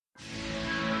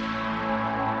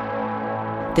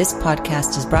This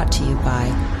podcast is brought to you by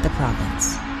The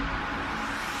Province.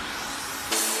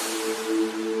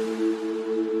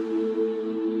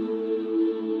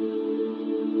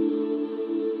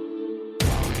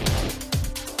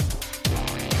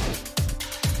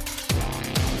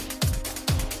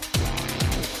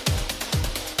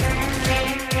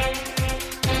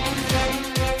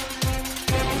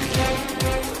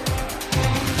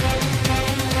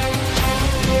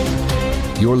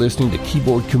 You're listening to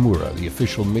Keyboard Kimura, the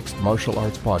official mixed martial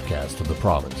arts podcast of the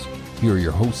province. Here are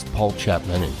your hosts, Paul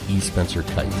Chapman and E. Spencer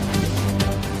Kite.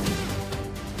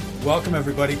 Welcome,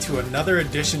 everybody, to another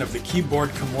edition of the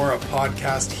Keyboard Kimura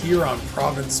Podcast here on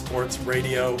Province Sports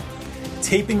Radio.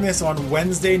 Taping this on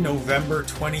Wednesday, November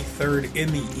 23rd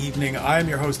in the evening. I am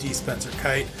your host, E. Spencer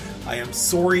Kite. I am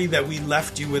sorry that we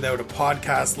left you without a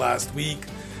podcast last week.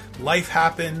 Life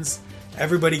happens.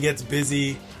 Everybody gets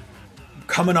busy.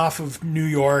 Coming off of New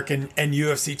York and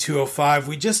UFC 205,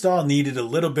 we just all needed a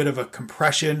little bit of a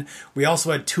compression. We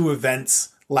also had two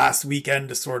events last weekend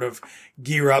to sort of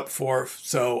gear up for.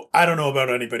 So I don't know about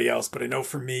anybody else, but I know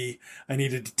for me, I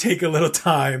needed to take a little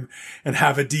time and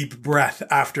have a deep breath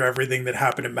after everything that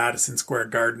happened in Madison Square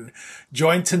Garden.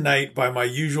 Joined tonight by my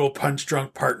usual punch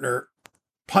drunk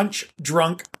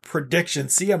prediction.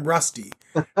 See, I'm rusty.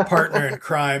 Partner in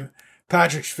crime,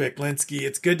 Patrick Schwicklinski.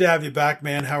 It's good to have you back,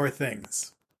 man. How are things?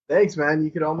 Thanks, man. You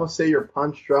could almost say you're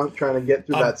punch drunk trying to get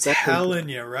through that sentence. I'm telling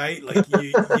you, right? Like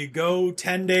you go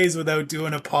 10 days without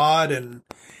doing a pod and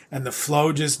the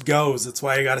flow just goes. That's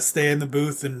why you got to stay in the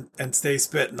booth and stay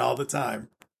spitting all the time.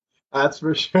 That's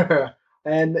for sure.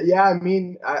 And yeah, I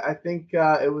mean, I think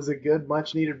it was a good,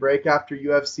 much needed break after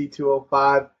UFC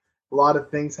 205. A lot of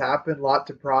things happened, a lot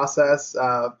to process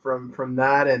from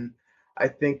that. And I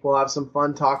think we'll have some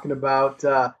fun talking about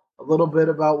a little bit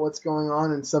about what's going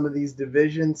on in some of these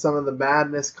divisions, some of the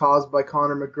madness caused by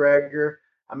Conor McGregor.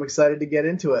 I'm excited to get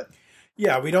into it.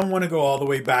 Yeah, we don't want to go all the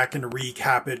way back and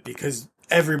recap it because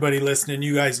everybody listening,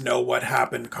 you guys know what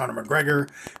happened. Conor McGregor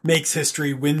makes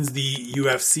history, wins the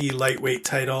UFC lightweight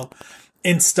title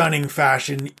in stunning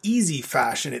fashion, easy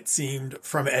fashion it seemed,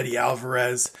 from Eddie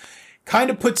Alvarez. Kind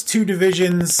of puts two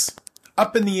divisions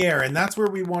up in the air, and that's where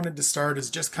we wanted to start, is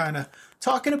just kind of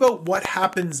talking about what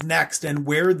happens next and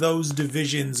where those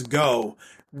divisions go.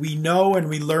 We know, and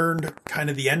we learned kind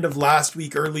of the end of last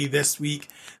week, early this week,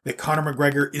 that Conor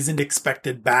McGregor isn't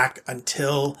expected back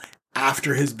until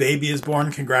after his baby is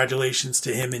born. Congratulations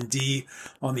to him and Dee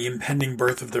on the impending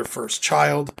birth of their first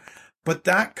child. But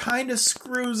that kind of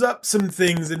screws up some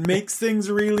things and makes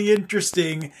things really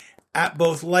interesting at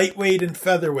both lightweight and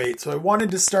featherweight. So I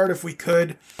wanted to start, if we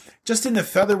could, just in the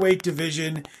featherweight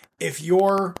division. If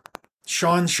you're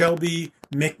Sean Shelby,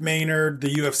 Mick Maynard,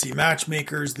 the UFC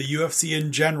matchmakers, the UFC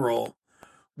in general,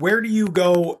 where do you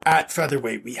go at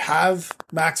featherweight? We have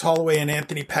Max Holloway and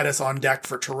Anthony Pettis on deck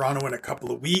for Toronto in a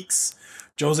couple of weeks.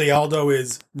 Jose Aldo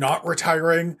is not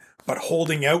retiring, but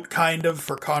holding out kind of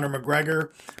for Conor McGregor.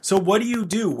 So what do you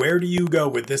do? Where do you go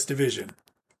with this division?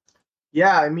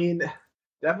 Yeah, I mean,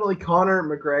 definitely Conor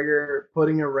McGregor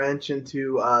putting a wrench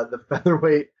into the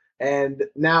featherweight and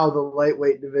now the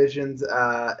lightweight divisions,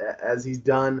 as he's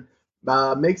done,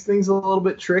 makes things a little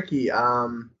bit tricky.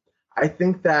 I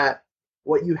think that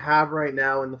what you have right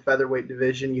now in the featherweight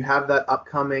division, you have that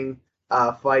upcoming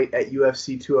fight at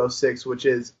UFC 206, which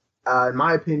is, in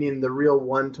my opinion, the real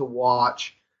one to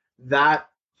watch. That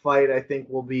fight, I think,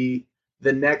 will be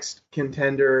the next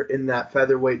contender in that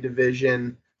featherweight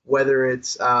division, whether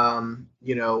it's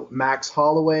Max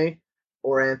Holloway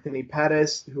or Anthony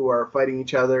Pettis, who are fighting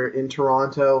each other in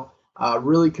Toronto.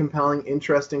 Really compelling,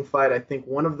 interesting fight. I think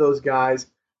one of those guys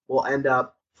will end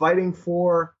up fighting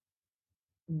for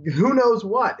who knows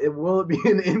what. Will it be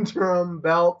an interim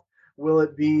belt? Will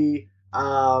it be,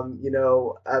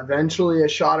 eventually a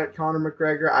shot at Conor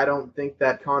McGregor? I don't think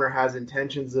that Conor has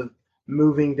intentions of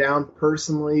moving down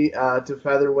personally to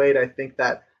featherweight. I think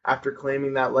that after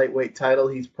claiming that lightweight title,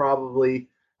 he's probably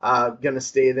going to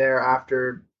stay there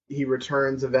after he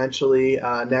returns eventually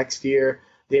next year.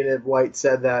 Dana White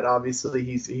said that obviously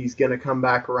he's going to come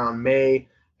back around May.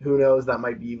 Who knows? That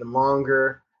might be even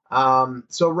longer.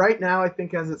 So right now, I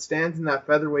think as it stands in that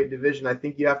featherweight division, I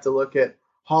think you have to look at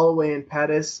Holloway and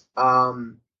Pettis,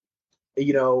 probably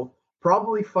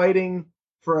fighting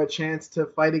for a chance to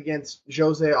fight against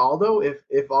Jose Aldo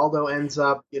if Aldo ends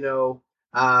up, getting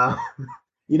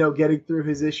through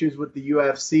his issues with the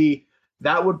UFC.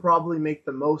 That would probably make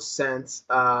the most sense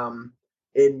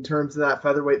in terms of that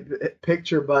featherweight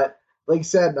picture. But like I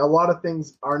said, a lot of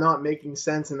things are not making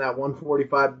sense in that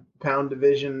 145-pound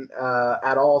division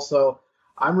at all. So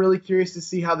I'm really curious to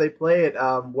see how they play it,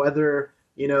 whether,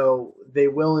 they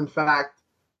will, in fact,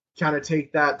 kind of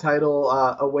take that title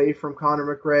away from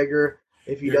Conor McGregor.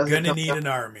 If he You're doesn't, going to need an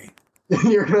army.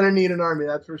 you're going to need an army,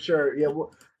 that's for sure. Yeah,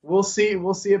 we'll see.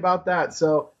 We'll see about that.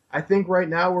 So I think right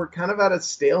now we're kind of at a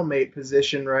stalemate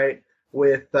position, right?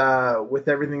 With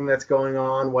everything that's going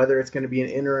on, whether it's going to be an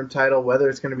interim title, whether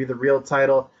it's going to be the real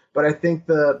title. But I think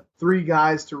the three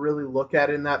guys to really look at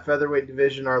in that featherweight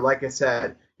division are, like I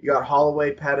said, you got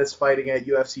Holloway, Pettis fighting at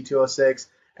UFC 206,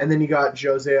 and then you got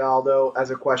Jose Aldo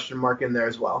as a question mark in there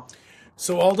as well.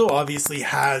 So Aldo obviously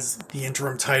has the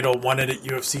interim title, won it at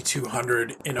UFC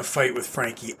 200 in a fight with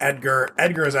Frankie Edgar.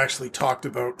 Edgar has actually talked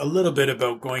about a little bit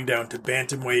about going down to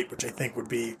bantamweight, which I think would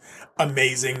be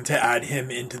amazing to add him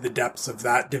into the depths of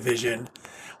that division.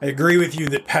 I agree with you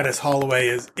that Pettis Holloway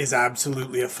is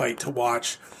absolutely a fight to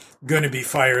watch. Going to be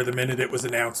fire the minute it was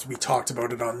announced. We talked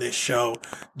about it on this show.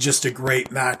 Just a great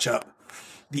matchup.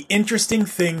 The interesting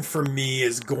thing for me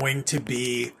is going to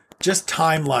be just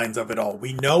timelines of it all.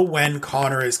 We know when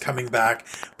Conor is coming back,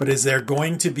 but is there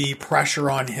going to be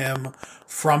pressure on him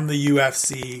from the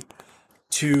UFC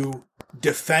to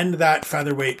defend that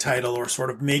featherweight title or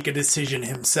sort of make a decision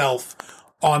himself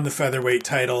on the featherweight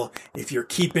title? If you're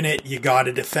keeping it, you got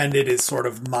to defend it is sort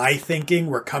of my thinking.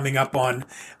 We're coming up on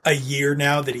a year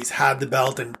now that he's had the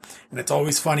belt, and it's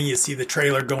always funny. You see the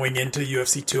trailer going into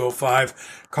UFC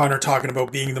 205, Conor talking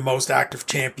about being the most active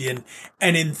champion,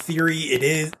 and in theory it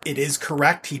is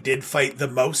correct. He did fight the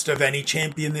most of any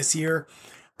champion this year,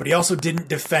 but he also didn't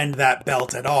defend that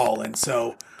belt at all, and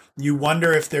so you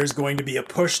wonder if there's going to be a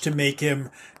push to make him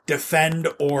defend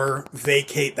or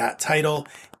vacate that title.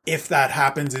 If that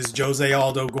happens, is Jose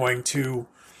Aldo going to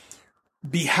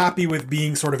be happy with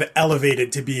being sort of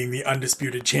elevated to being the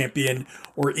undisputed champion,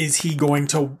 or is he going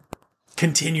to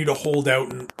continue to hold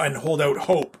out and hold out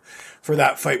hope for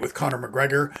that fight with Conor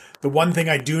McGregor? The one thing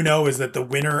I do know is that the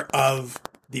winner of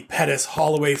the Pettis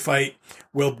Holloway fight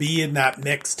will be in that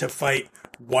mix to fight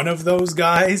one of those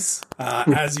guys,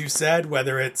 as you said,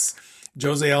 whether it's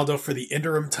Jose Aldo for the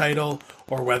interim title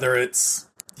or whether it's,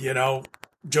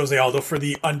 Jose Aldo for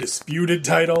the undisputed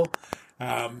title.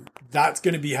 That's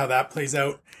going to be how that plays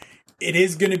out. It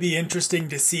is going to be interesting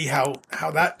to see how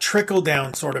that trickle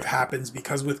down sort of happens,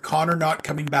 because with Conor not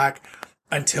coming back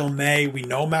until May, we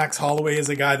know Max Holloway is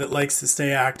a guy that likes to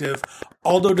stay active.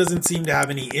 Aldo doesn't seem to have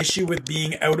any issue with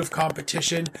being out of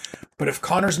competition, but if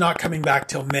Conor's not coming back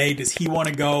till May, does he want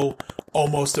to go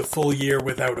almost a full year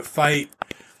without a fight?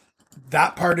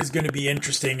 That part is going to be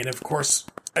interesting. And of course,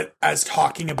 as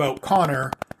talking about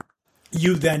Conor,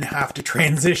 you then have to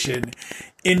transition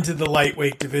into the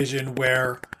lightweight division,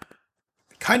 where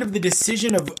kind of the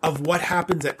decision of what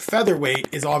happens at featherweight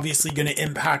is obviously going to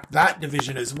impact that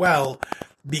division as well,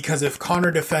 because if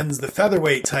Conor defends the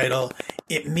featherweight title,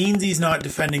 it means he's not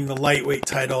defending the lightweight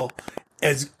title.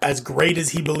 As great as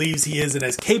he believes he is and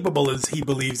as capable as he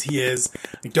believes he is,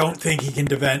 I don't think he can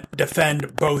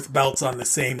defend both belts on the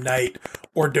same night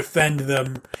or defend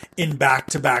them in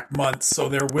back-to-back months. So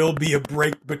there will be a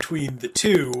break between the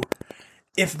two.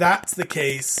 If that's the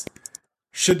case,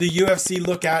 should the UFC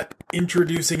look at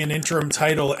introducing an interim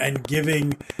title and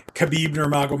giving Khabib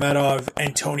Nurmagomedov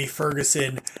and Tony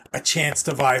Ferguson a chance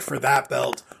to vie for that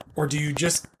belt? Or do you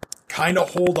just kind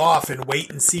of hold off and wait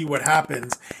and see what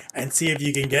happens and see if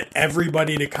you can get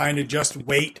everybody to kind of just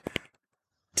wait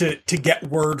to get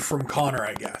word from Conor,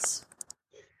 I guess?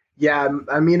 Yeah,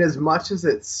 I mean, as much as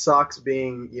it sucks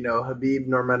being, Khabib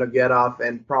Nurmagomedov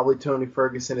and probably Tony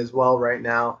Ferguson as well right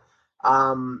now,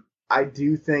 I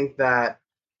do think that,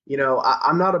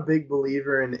 I'm not a big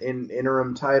believer in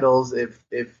interim titles if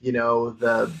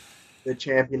the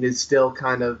champion is still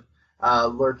kind of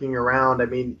lurking around. I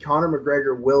mean, Conor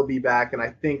McGregor will be back, and I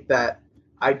think that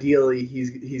ideally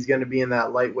he's going to be in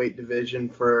that lightweight division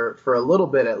for a little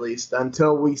bit at least,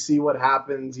 until we see what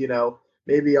happens.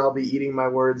 Maybe I'll be eating my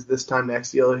words this time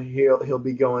next year. He'll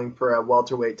be going for a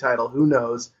welterweight title. Who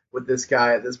knows with this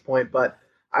guy at this point? But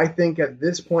I think at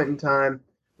this point in time,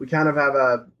 we kind of have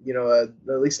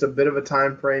at least a bit of a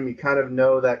time frame. You kind of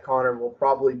know that Conor will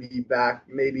probably be back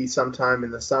maybe sometime in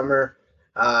the summer,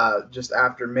 just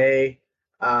after May.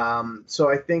 So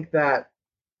I think that,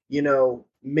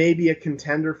 maybe a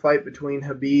contender fight between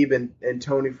Khabib and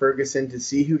Tony Ferguson to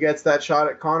see who gets that shot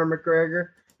at Conor McGregor,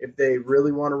 if they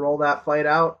really want to roll that fight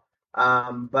out.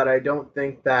 But I don't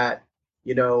think that,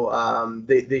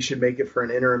 they should make it for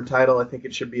an interim title. I think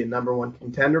it should be a number one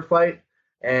contender fight.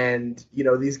 And,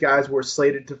 these guys were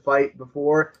slated to fight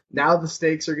before. Now the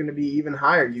stakes are going to be even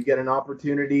higher. You get an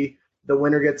opportunity. The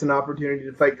winner gets an opportunity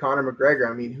to fight Conor McGregor.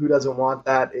 I mean, who doesn't want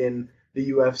that in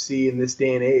the UFC in this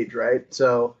day and age, right?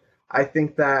 So I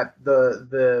think that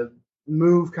the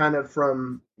move kind of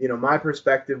from, my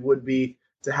perspective would be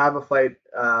to have a fight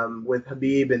with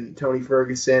Khabib and Tony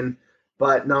Ferguson,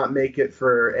 but not make it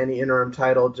for any interim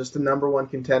title, just a number one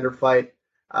contender fight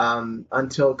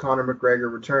until Conor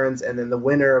McGregor returns. And then the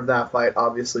winner of that fight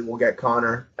obviously will get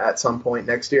Conor at some point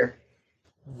next year.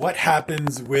 What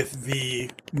happens with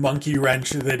the monkey wrench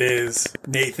that is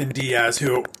Nathan Diaz,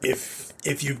 who, if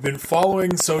you've been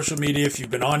following social media, if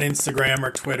you've been on Instagram or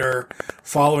Twitter,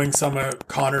 following some of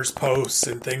Conor's posts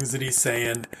and things that he's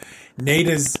saying, Nate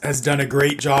has done a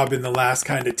great job in the last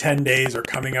kind of 10 days or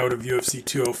coming out of UFC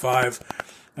 205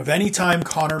 of any time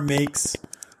Conor makes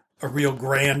a real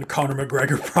grand Conor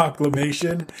McGregor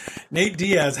proclamation, Nate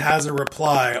Diaz has a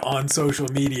reply on social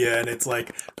media, and it's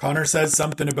like, Conor says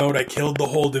something about I killed the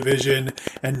whole division,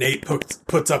 and Nate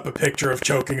puts up a picture of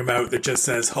choking him out that just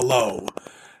says hello.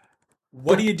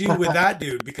 What do you do with that,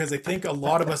 dude? Because I think a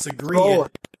lot of us agree.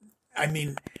 I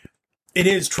mean, it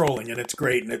is trolling, and it's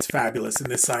great, and it's fabulous,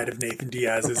 and this side of Nathan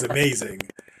Diaz is amazing.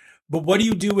 But what do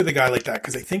you do with a guy like that?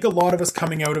 Because I think a lot of us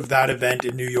coming out of that event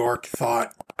in New York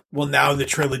thought, well, now the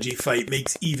trilogy fight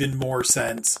makes even more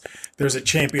sense. There's a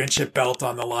championship belt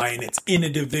on the line. It's in a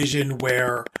division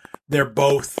where they're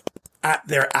both at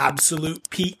their absolute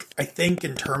peak, I think,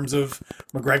 in terms of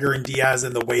McGregor and Diaz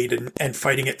and the weight and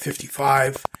fighting at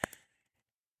 55.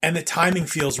 And the timing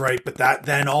feels right, but that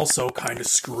then also kind of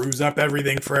screws up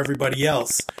everything for everybody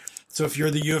else. So if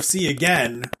you're the UFC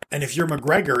again, and if you're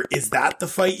McGregor, is that the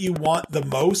fight you want the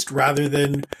most rather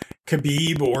than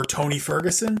Khabib or Tony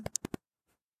Ferguson?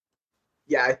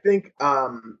 Yeah, I think,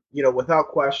 without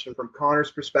question, from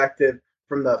Conor's perspective,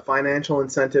 from the financial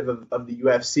incentive of the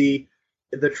UFC,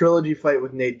 the trilogy fight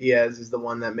with Nate Diaz is the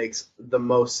one that makes the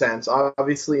most sense.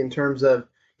 Obviously, in terms of,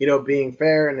 being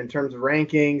fair and in terms of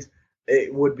rankings,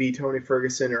 it would be Tony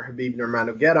Ferguson or Khabib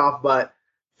Nurmagomedov, but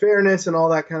fairness and all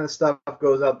that kind of stuff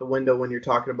goes out the window when you're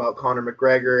talking about Conor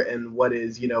McGregor and what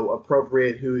is,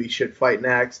 appropriate, who he should fight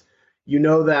next. You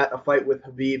know that a fight with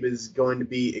Khabib is going to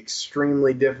be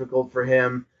extremely difficult for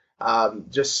him.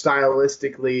 Just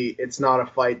stylistically, it's not a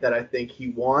fight that I think he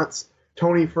wants.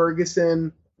 Tony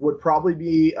Ferguson would probably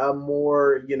be a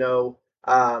more,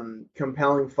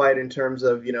 compelling fight in terms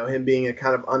of, him being a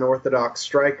kind of unorthodox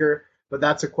striker. But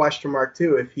that's a question mark,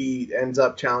 too. If he ends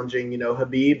up challenging,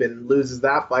 Khabib and loses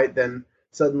that fight, then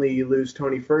suddenly you lose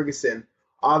Tony Ferguson.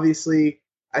 Obviously,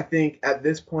 I think at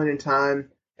this point in time,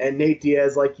 and Nate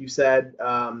Diaz, like you said,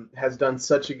 has done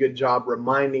such a good job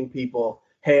reminding people,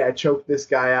 hey, I choked this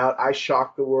guy out. I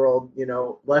shocked the world,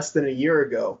 less than a year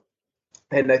ago.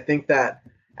 And I think that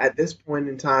at this point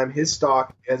in time, his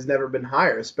stock has never been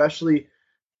higher, especially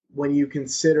when you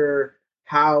consider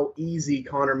how easy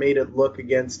Conor made it look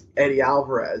against Eddie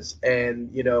Alvarez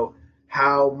and,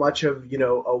 how much of,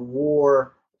 a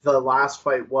war the last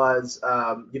fight was,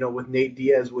 with Nate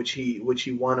Diaz, which he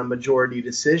won a majority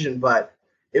decision. But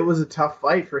it was a tough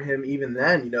fight for him even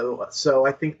then, So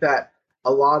I think that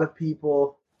a lot of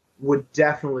people would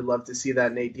definitely love to see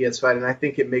that Nate Diaz fight. And I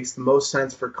think it makes the most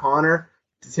sense for Conor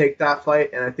to take that fight.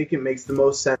 And I think it makes the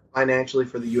most sense financially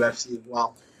for the UFC as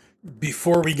well.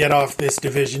 Before we get off this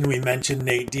division, we mentioned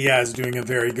Nate Diaz doing a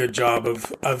very good job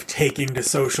of taking to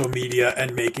social media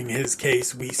and making his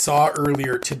case. We saw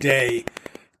earlier today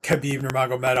Khabib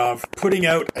Nurmagomedov putting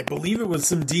out, I believe it was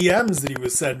some DMs that he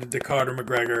was sending to Conor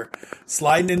McGregor,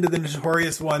 sliding into the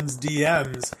Notorious One's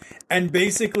DMs and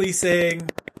basically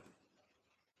saying,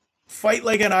 fight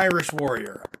like an Irish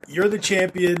warrior. You're the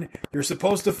champion. You're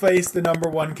supposed to face the number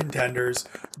one contenders.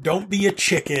 Don't be a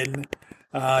chicken.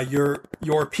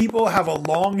 Your people have a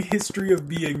long history of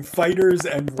being fighters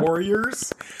and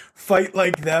warriors. Fight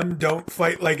like them. Don't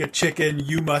fight like a chicken.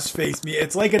 You must face me.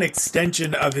 It's like an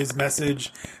extension of his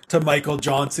message to Michael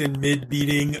Johnson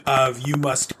mid-beating of you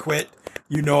must quit.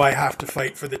 You know I have to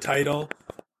fight for the title.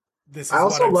 This is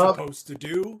what I'm supposed to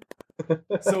do.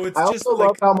 So it's I just also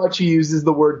love how much he uses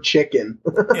the word chicken.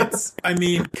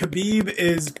 Khabib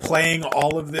is playing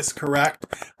all of this correct.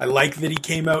 I like that he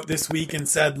came out this week and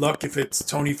said, look, if it's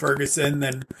Tony Ferguson,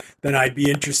 then I'd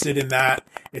be interested in that.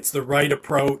 It's the right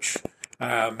approach.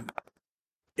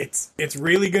 It's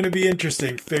really going to be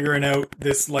interesting figuring out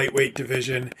this lightweight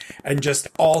division and just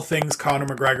all things Conor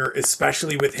McGregor,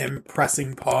 especially with him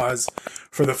pressing pause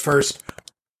for the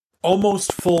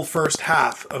almost full first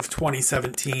half of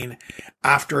 2017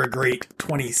 after a great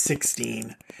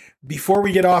 2016. Before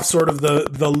we get off sort of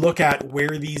the look at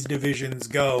where these divisions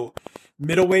go,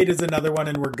 middleweight is another one,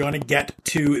 and we're going to get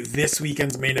to this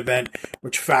weekend's main event,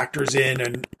 which factors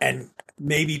in and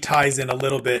maybe ties in a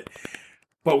little bit.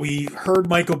 But we heard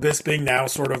Michael Bisping now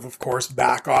sort of course,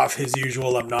 back off his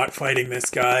usual, I'm not fighting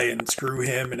this guy and screw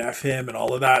him and F him and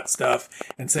all of that stuff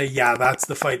and say, yeah, that's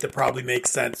the fight that probably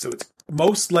makes sense. So it's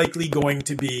most likely going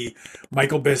to be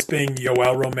Michael Bisping,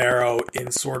 Yoel Romero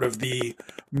in sort of the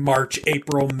March,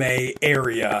 April, May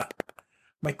area.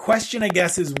 My question, I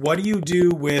guess, is what do you do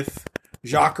with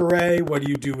Jacare? What do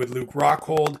you do with Luke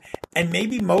Rockhold? And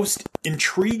maybe most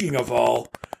intriguing of all,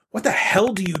 what the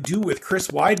hell do you do with Chris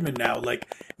Weidman now?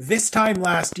 Like, this time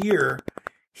last year,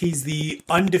 he's the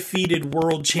undefeated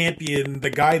world champion, the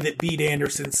guy that beat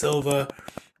Anderson Silva,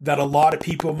 that a lot of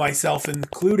people, myself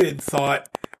included, thought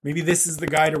maybe this is the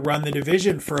guy to run the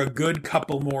division for a good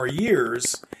couple more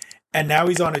years. And now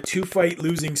he's on a 2-fight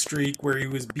losing streak where he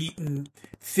was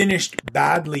finished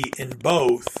badly in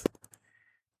both.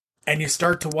 And you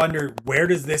start to wonder, where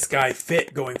does this guy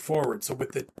fit going forward? So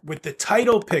with the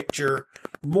title picture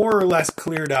more or less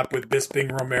cleared up with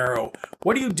Bisping, Romero,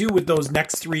 what do you do with those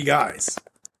next 3 guys?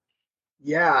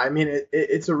 Yeah, I mean,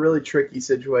 it's a really tricky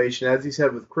situation. As you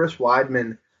said, with Chris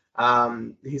Weidman,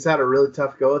 he's had a really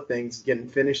tough go of things, getting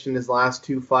finished in his last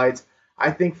 2 fights. I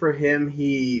think for him,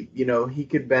 he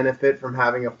could benefit from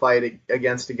having a fight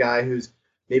against a guy who's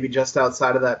maybe just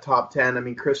outside of that top 10. I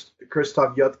mean,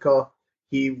 Krzysztof Jotko,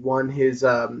 he won his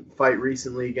fight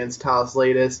recently against Talis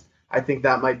Latis. I think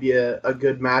that might be a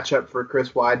good matchup for Chris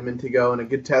Weidman to go, and a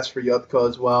good test for Jotko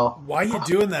as well. Why are you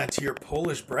doing that to your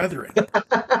Polish brethren?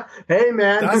 Hey,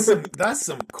 man. That's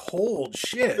some cold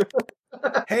shit.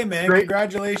 Hey, man,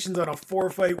 congratulations on a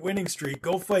 4-fight winning streak.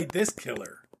 Go fight this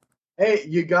killer. Hey,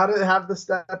 you got to have the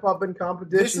step up in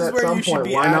competition at some point. This is where you should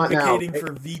be advocating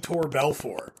for Vitor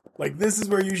Belfort. Like, this is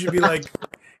where you should be like,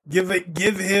 give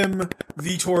him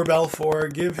Vitor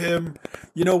Belfort. Give him,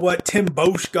 you know what? Tim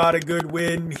Bosch got a good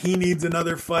win. He needs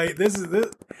another fight.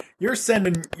 You're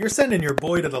sending your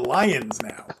boy to the Lions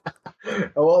now.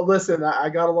 Well, listen, I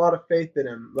got a lot of faith in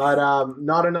him, but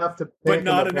not enough to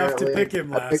pick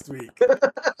him last week.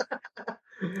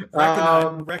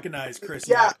 Recognize Chris.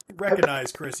 Yeah.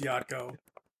 Recognize Chris Yatko.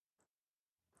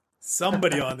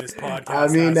 Somebody on this podcast. I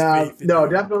mean, no,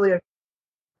 definitely.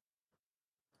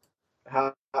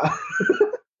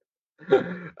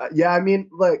 Yeah, I mean,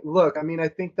 look. I mean, I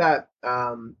think that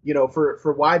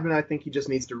for Weidman, I think he just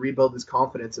needs to rebuild his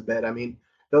confidence a bit. I mean,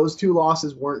 those 2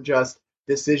 losses weren't just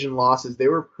decision losses; they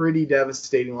were pretty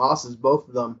devastating losses, both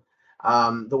of them.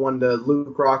 The one to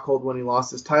Luke Rockhold when he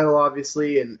lost his title,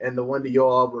 obviously, and the one to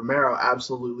Yoel Romero,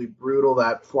 absolutely brutal.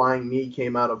 That flying knee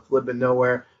came out of flipping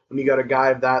nowhere. When you got a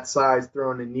guy of that size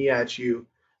throwing a knee at you,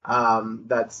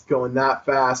 that's going that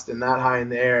fast and that high in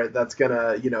the air, that's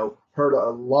gonna, hurt a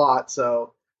lot.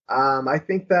 So I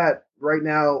think that right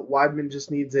now Weidman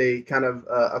just needs a kind of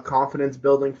a confidence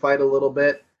building fight a little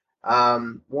bit.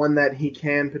 One that he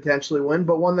can potentially win,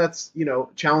 but one that's,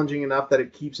 challenging enough that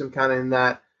it keeps him kind of in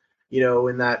that,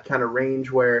 in that kind of range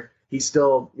where he's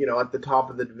still, at the top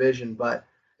of the division. But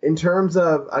in terms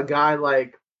of a guy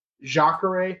like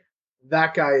Jacare,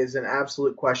 that guy is an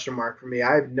absolute question mark for me.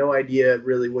 I have no idea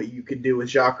really what you could do with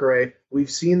Jacare. We've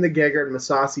seen the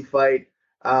Gegard-Mousasi fight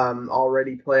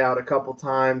already play out a couple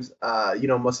times.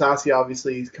 Mousasi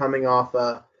obviously is coming off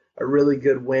a really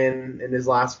good win in his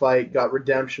last fight, got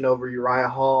redemption over Uriah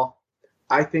Hall.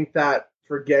 I think that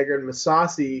for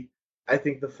Gegard-Mousasi, I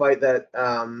think the fight that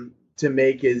to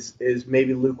make is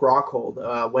maybe Luke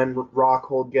Rockhold. When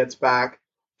Rockhold gets back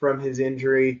from his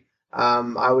injury,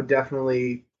 I would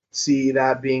definitely see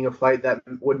that being a fight that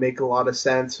would make a lot of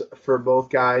sense for both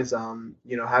guys.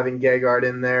 Having Gegard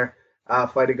in there,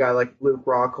 fight a guy like Luke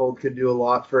Rockhold could do a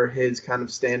lot for his kind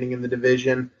of standing in the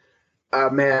division.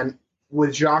 Man,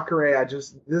 with Jacare,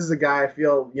 this is a guy I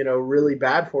feel, really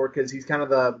bad for because he's kind of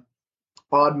the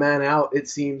odd man out, it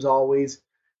seems always.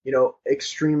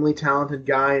 Extremely talented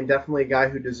guy and definitely a guy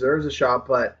who deserves a shot,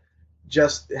 but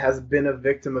just has been a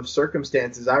victim of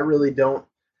circumstances. I really don't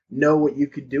know what you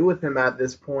could do with him at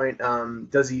this point.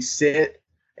 Does he sit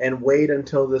and wait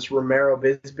until this Romero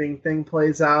Bisping thing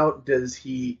plays out? Does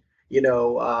he,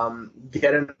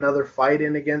 get another fight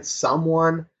in against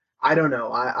someone? I don't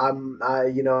know. I'm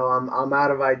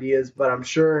out of ideas, but I'm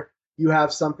sure you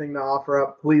have something to offer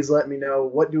up. Please let me know.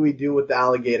 What do we do with the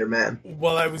alligator man?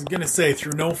 Well, I was going to say,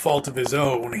 through no fault of his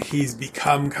own, he's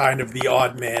become kind of the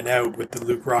odd man out with the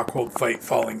Luke Rockhold fight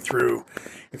falling through.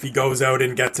 If he goes out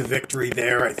and gets a victory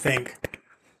there, I think,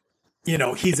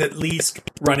 he's at least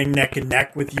running neck and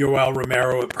neck with Yoel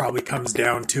Romero. It probably comes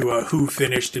down to a who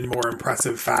finished in more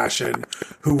impressive fashion,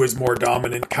 who was more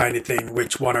dominant kind of thing,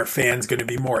 which one are fans going to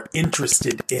be more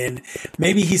interested in.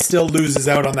 Maybe he still loses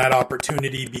out on that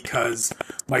opportunity because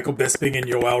Michael Bisping and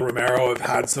Yoel Romero have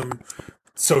had some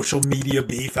social media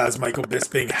beef, as Michael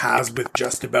Bisping has with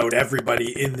just about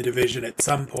everybody in the division at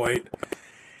some point.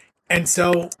 And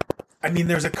so I mean,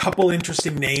 there's a couple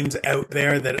interesting names out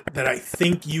there that I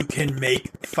think you can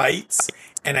make fights,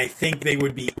 and I think they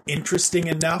would be interesting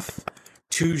enough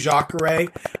to Jacare.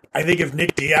 I think if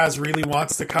Nick Diaz really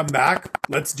wants to come back,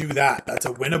 let's do that. That's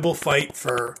a winnable fight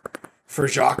for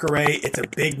Jacare. It's a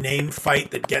big name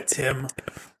fight that gets him,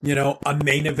 a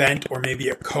main event or maybe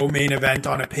a co-main event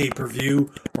on a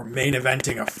pay-per-view or main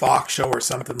eventing a Fox show or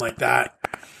something like that.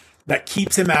 That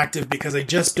keeps him active, because I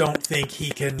just don't think he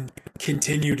can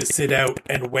continue to sit out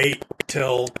and wait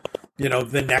till,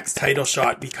 the next title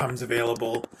shot becomes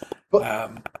available.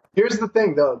 But here's the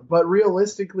thing, though. But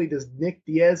realistically, does Nick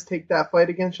Diaz take that fight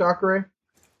against Jacare?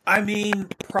 I mean,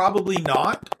 probably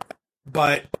not.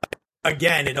 But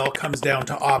again, it all comes down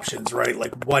to options, right?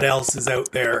 Like, what else is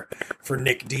out there for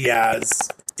Nick Diaz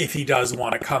if he does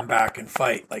want to come back and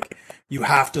fight? Like, you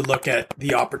have to look at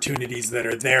the opportunities that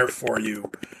are there for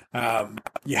you.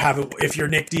 If you're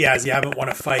Nick Diaz, you haven't won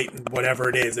a fight in whatever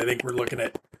it is. I think we're looking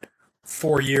at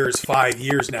 5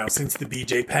 years now since the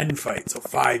BJ Penn fight. So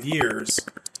 5 years.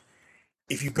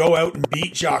 If you go out and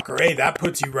beat Jacare, that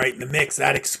puts you right in the mix.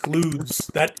 That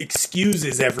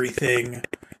excuses everything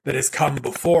that has come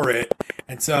before it.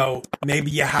 And so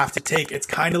maybe you have to it's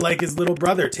kind of like his little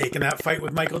brother taking that fight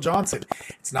with Michael Johnson.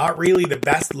 It's not really the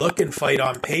best looking fight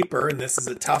on paper, and this is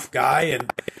a tough guy,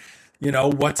 and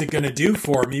what's it going to do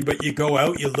for me? But you go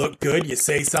out, you look good, you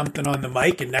say something on the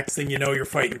mic, and next thing you know, you're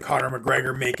fighting Conor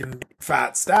McGregor making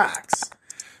fat stacks.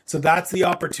 So that's the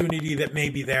opportunity that may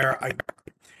be there.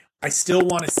 I still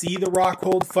want to see the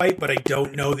Rockhold fight, but I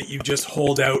don't know that you just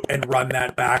hold out and run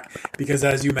that back, because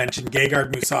as you mentioned,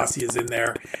 Gegard Mousasi is in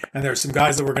there, and there's some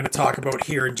guys that we're going to talk about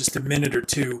here in just a minute or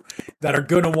two that are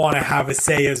going to want to have a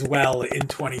say as well in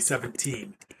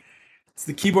 2017. It's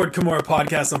the Keyboard Kimura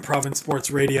Podcast on Province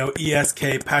Sports Radio.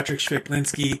 ESK, Patrick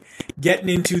Schwicklinski, getting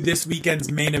into this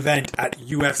weekend's main event at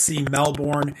UFC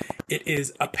Melbourne. It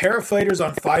is a pair of fighters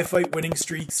on 5-fight winning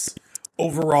streaks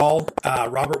overall.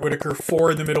 Robert Whittaker,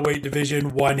 4 in the middleweight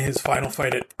division, won his final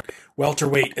fight at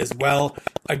welterweight as well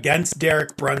against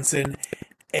Derek Brunson.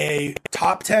 A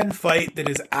top 10 fight that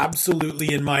is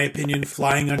absolutely, in my opinion,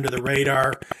 flying under the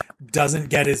radar. Doesn't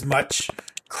get as much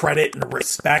credit and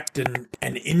respect and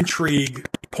intrigue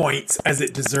points as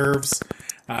it deserves.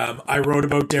 I wrote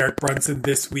about Derek Brunson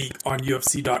this week on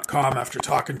UFC.com after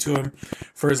talking to him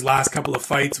for his last couple of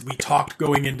fights. We talked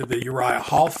going into the Uriah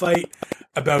Hall fight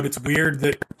about it's weird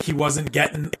that he wasn't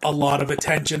getting a lot of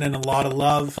attention and a lot of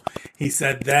love. He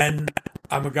said then,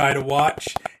 I'm a guy to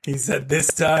watch. He said this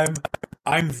time,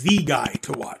 I'm the guy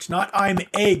to watch, not I'm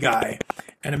a guy.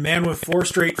 And a man with 4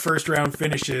 straight first-round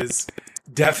finishes,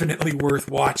 definitely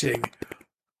worth watching.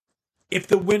 Does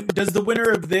the winner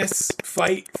of this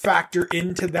fight factor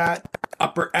into that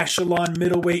upper echelon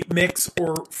middleweight mix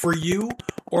or for you?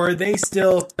 Or are they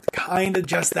still kind of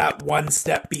just that one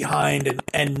step behind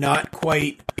and not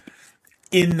quite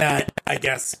in that, I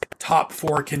guess, top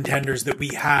 4 contenders that we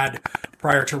had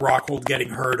prior to Rockhold getting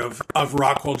heard of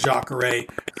Rockhold, Jacare,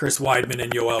 Chris Weidman,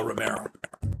 and Yoel Romero?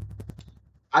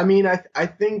 I mean, I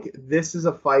think this is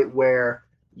a fight where,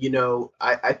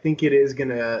 I think it is going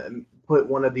to put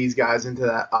one of these guys into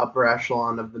that upper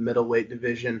echelon of the middleweight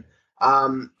division.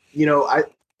 I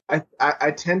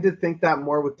tend to think that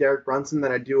more with Derek Brunson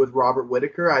than I do with Robert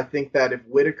Whittaker. I think that if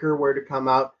Whittaker were to come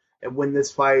out and win this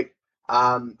fight,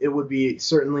 it would be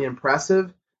certainly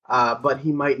impressive, but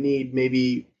he might need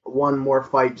maybe one more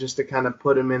fight just to kind of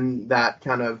put him in that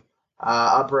kind of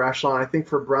upper echelon. I think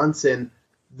for Brunson,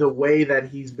 the way that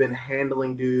he's been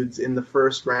handling dudes in the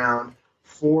first round,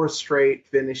 4 straight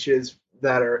finishes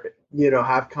that are,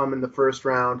 have come in the first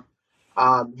round.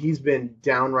 He's been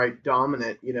downright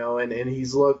dominant, and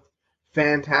he's looked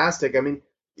fantastic. I mean,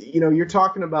 you're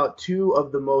talking about 2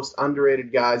 of the most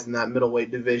underrated guys in that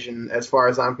middleweight division, as far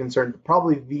as I'm concerned,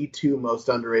 probably the 2 most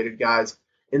underrated guys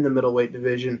in the middleweight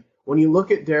division. When you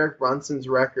look at Derek Brunson's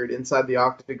record inside the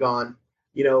octagon,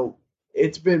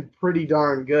 it's been pretty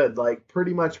darn good, like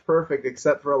pretty much perfect,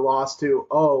 except for a loss to,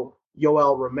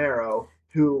 Yoel Romero,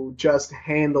 who just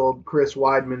handled Chris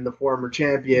Weidman, the former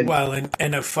champion. Well,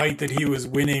 and a fight that he was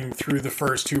winning through the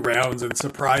first 2 rounds and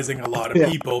surprising a lot of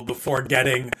people before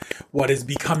getting what is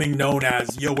becoming known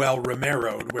as Yoel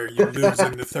Romero, where you lose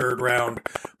in the 3rd round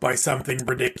by something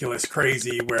ridiculous,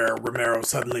 crazy, where Romero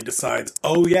suddenly decides,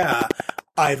 oh yeah,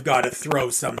 I've got to throw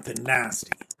something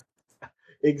nasty.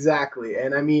 Exactly.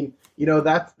 And I mean,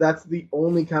 that's the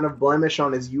only kind of blemish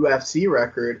on his UFC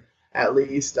record, at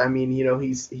least. I mean,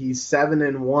 he's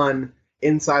 7-1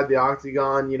 inside the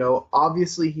octagon.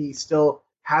 Obviously he still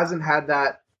hasn't had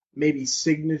that maybe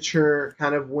signature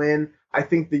kind of win. I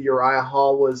think the Uriah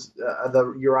Hall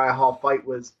fight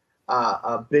was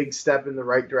a big step in the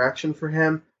right direction for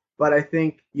him. But I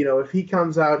think, if he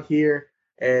comes out here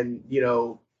and,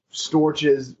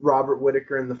 storches Robert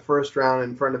Whittaker in the first round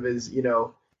in front of his,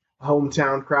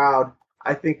 hometown crowd,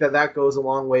 I think that goes a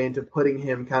long way into putting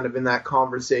him kind of in that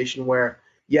conversation where,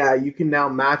 yeah, you can now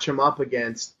match him up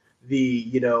against the,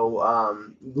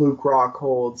 Luke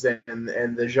Rockholds and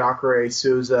the Jacare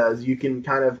Souzas. You can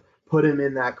kind of put him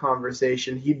in that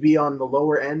conversation. He'd be on the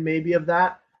lower end maybe of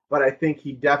that, but I think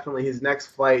he definitely, his next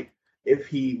fight, if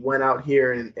he went out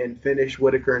here and finished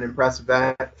Whittaker in impressive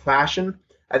fashion,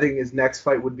 I think his next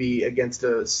fight would be against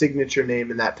a signature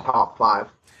name in that top 5.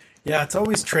 Yeah, it's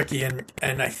always tricky, and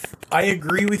I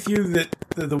agree with you that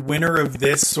the winner of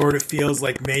this sort of feels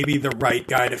like maybe the right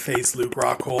guy to face Luke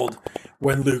Rockhold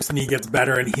when Luke's knee gets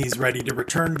better and he's ready to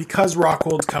return, because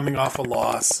Rockhold's coming off a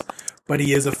loss, but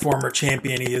he is a former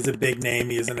champion, he is a big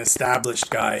name, he is an established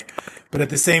guy. But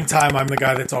at the same time, I'm the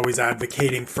guy that's always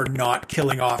advocating for not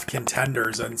killing off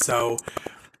contenders, and so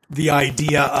the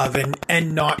idea of,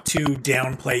 and not to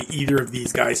downplay either of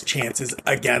these guys' chances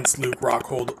against Luke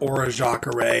Rockhold or a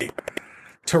Jacare,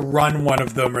 to run one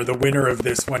of them or the winner of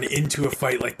this one into a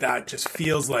fight like that just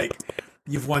feels like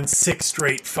you've won 6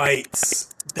 straight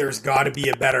fights. There's got to be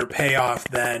a better payoff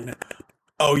than,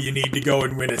 oh, you need to go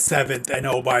and win a 7th, and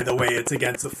oh, by the way, it's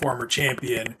against the former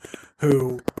champion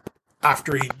who,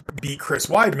 after he beat Chris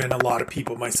Weidman, a lot of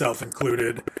people, myself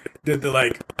included, did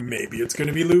the maybe it's going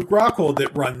to be Luke Rockhold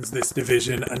that runs this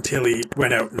division, until he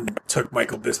went out and took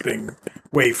Michael Bisping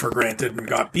way for granted and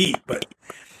got beat. But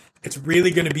it's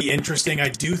really going to be interesting. I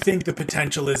do think the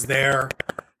potential is there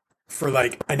for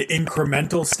an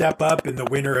incremental step up, in the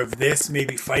winner of this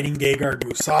maybe fighting Gegard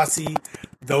Mousasi.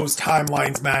 Those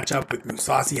timelines match up with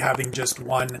Mousasi having just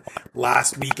won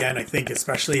last weekend. I think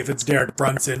especially if it's Derek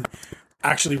Brunson,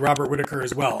 actually Robert Whittaker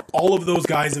as well. All of those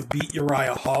guys have beat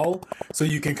Uriah Hall, so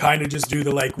you can kind of just do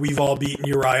the we've all beaten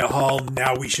Uriah Hall,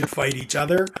 now we should fight each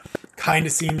other. Kind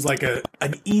of seems like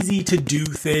an easy to do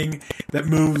thing that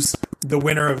moves the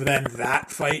winner of then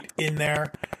that fight in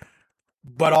there.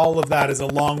 But all of that is a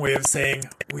long way of saying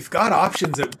we've got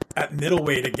options at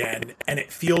middleweight again, and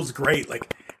it feels great.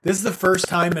 This is the first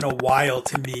time in a while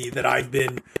to me that I've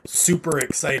been super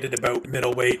excited about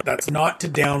middleweight. That's not to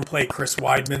downplay Chris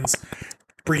Weidman's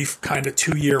brief kind of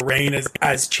 2-year reign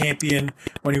as champion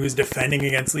when he was defending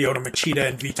against Lyoto Machida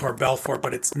and Vitor Belfort,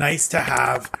 but it's nice to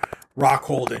have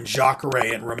Rockhold and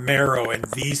Jacare and Romero and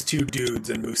these 2 dudes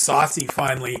and Mousasi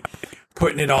finally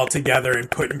putting it all together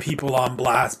and putting people on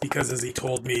blast, because as he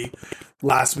told me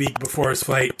last week before his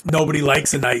fight, nobody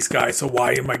likes a nice guy, so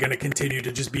why am I going to continue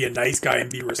to just be a nice guy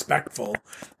and be respectful?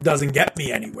 Doesn't get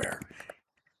me anywhere.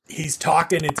 He's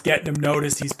talking, it's getting him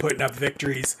noticed, he's putting up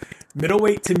victories.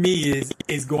 Middleweight to me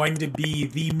is going to be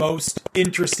the most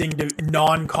interesting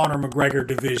non-Conor McGregor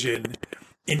division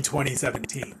in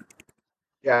 2017.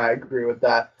 Yeah, I agree with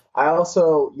that. I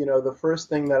also, the first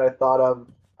thing that I thought of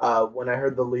when I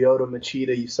heard the Lyoto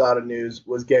Machida USADA news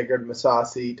was Gegard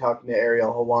Mousasi talking to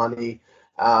Ariel Helwani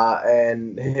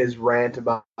and his rant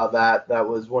about that. That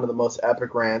was one of the most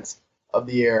epic rants of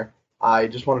the year. I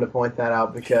just wanted to point that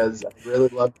out because I really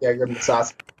loved Gegard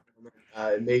Mousasi.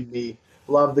 It made me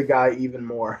love the guy even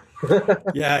more.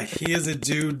 Yeah, he is a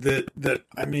dude that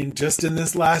I mean, just in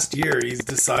this last year, he's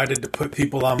decided to put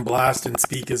people on blast and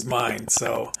speak his mind.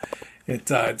 So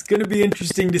it's going to be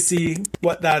interesting to see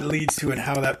what that leads to and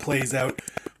how that plays out.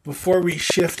 Before we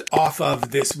shift off of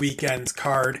this weekend's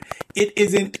card, it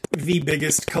isn't the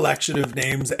biggest collection of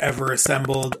names ever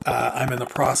assembled. I'm in the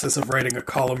process of writing a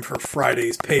column for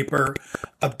Friday's paper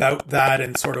about that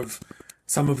and sort of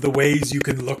some of the ways you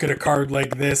can look at a card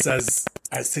like this as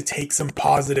to take some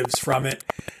positives from it.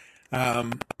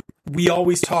 We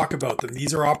always talk about them.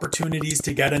 These are opportunities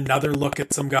to get another look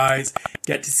at some guys,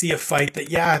 get to see a fight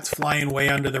that, yeah, it's flying way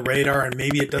under the radar and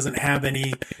maybe it doesn't have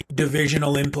any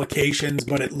divisional implications,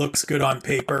 but it looks good on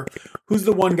paper. Who's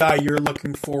the one guy you're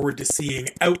looking forward to seeing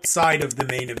outside of the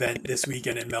main event this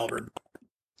weekend in Melbourne?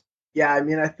 Yeah, I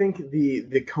mean, I think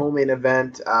the co-main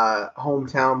event,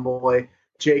 hometown boy,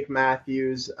 Jake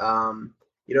Matthews,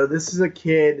 this is a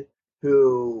kid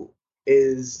who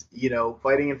is,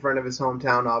 fighting in front of his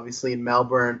hometown, obviously in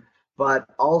Melbourne, but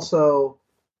also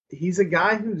he's a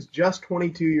guy who's just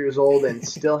 22 years old and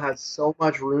still has so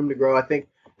much room to grow. I think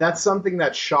that's something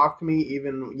that shocked me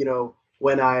even,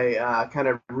 when I kind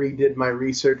of redid my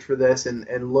research for this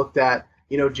and looked at,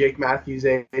 Jake Matthews'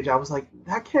 age. I was like,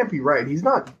 that can't be right. He's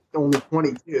not only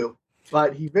 22,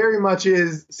 but he very much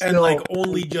is still. And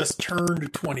only just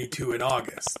turned 22 in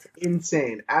August.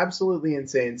 Insane. Absolutely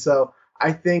insane. So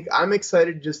I think I'm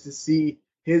excited just to see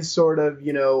his sort of,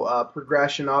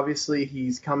 progression. Obviously,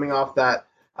 he's coming off that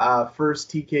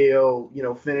first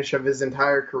TKO, finish of his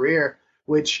entire career,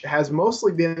 which has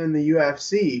mostly been in the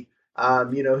UFC.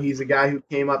 He's a guy who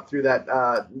came up through that,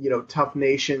 Tough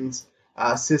Nations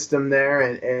system there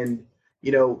and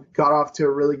got off to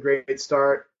a really great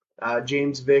start.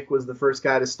 James Vick was the first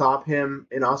guy to stop him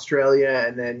in Australia,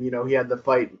 and then, he had the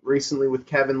fight recently with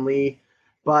Kevin Lee.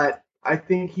 But I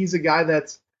think he's a guy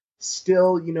that's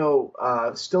still,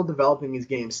 still developing his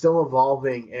game, still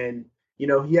evolving, and,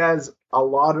 he has a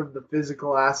lot of the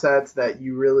physical assets that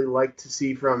you really like to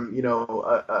see from,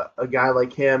 a guy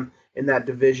like him in that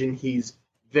division. He's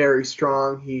very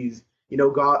strong. He's,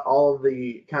 got all of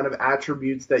the kind of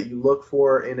attributes that you look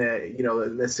for in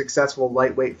a successful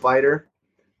lightweight fighter.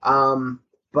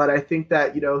 But I think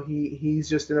that, he's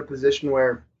just in a position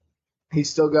where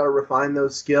he's still got to refine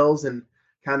those skills and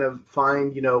kind of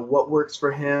find, what works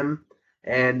for him.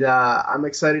 And I'm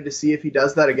excited to see if he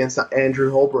does that against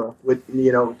Andrew Holbrook, with,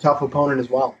 tough opponent as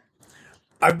well.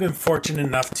 I've been fortunate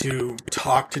enough to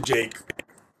talk to Jake,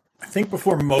 I think,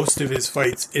 before most of his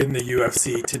fights in the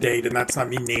UFC to date, and that's not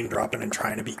me name dropping and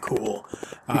trying to be cool.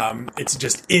 It's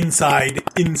just insight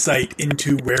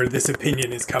into where this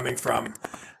opinion is coming from.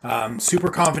 Super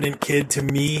confident kid. To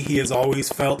me, he has always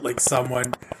felt like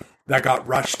someone that got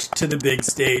rushed to the big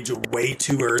stage way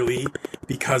too early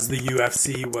because the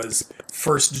UFC was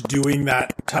first doing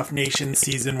that Tough Nation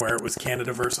season where it was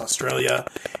Canada versus Australia.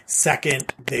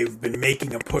 Second, they've been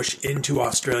making a push into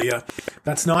Australia.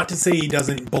 That's not to say he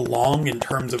doesn't belong in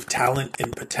terms of talent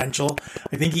and potential.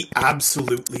 I think he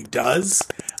absolutely does.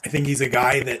 I think he's a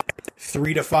guy that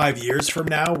 3 to 5 years from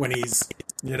now, when he's,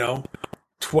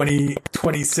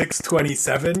 26,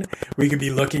 27, we could be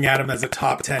looking at him as a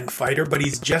top 10 fighter, but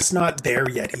he's just not there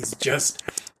yet. He's just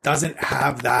doesn't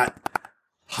have that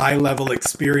high level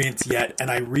experience yet. And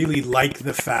I really like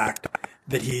the fact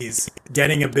that he's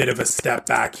getting a bit of a step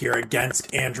back here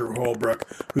against Andrew Holbrook,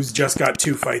 who's just got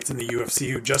 2 fights in the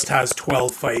UFC, who just has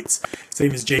 12 fights,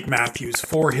 same as Jake Matthews,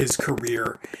 for his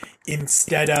career,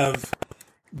 instead of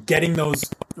getting those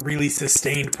really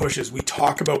sustained pushes. We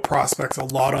talk about prospects a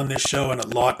lot on this show and a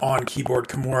lot on Keyboard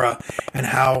Kimura, and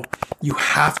how you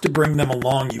have to bring them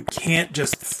along. You can't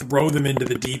just throw them into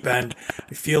the deep end.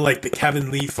 I feel like the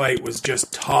Kevin Lee fight was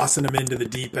just tossing them into the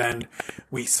deep end.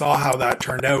 We saw how that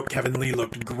turned out. Kevin Lee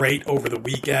looked great over the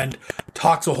weekend,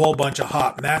 talks a whole bunch of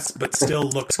hot mess, but still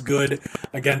looks good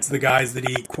against the guys that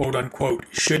he quote unquote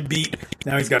should beat.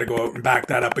 Now he's got to go out and back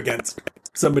that up against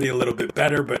somebody a little bit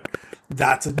better, but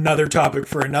that's another topic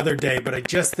for another day. But I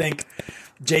just think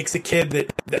Jake's a kid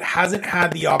that hasn't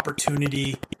had the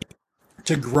opportunity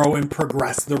to grow and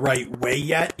progress the right way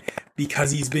yet,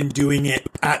 because he's been doing it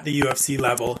at the UFC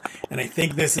level. And I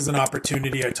think this is an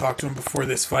opportunity. I talked to him before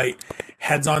this fight,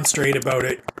 heads on straight about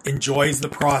it, enjoys the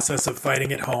process of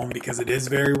fighting at home because it is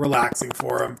very relaxing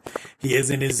for him. He is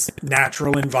in his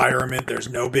natural environment. There's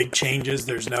no big changes.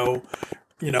 There's no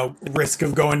risk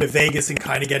of going to Vegas and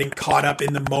kind of getting caught up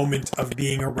in the moment of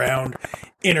being around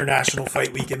International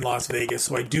Fight Week in Las Vegas.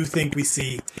 So I do think we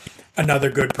see another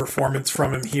good performance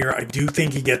from him here. I do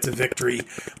think he gets a victory.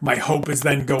 My hope is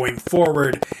then going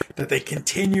forward that they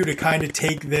continue to kind of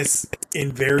take this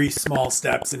in very small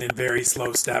steps and in very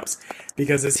slow steps,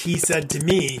 because as he said to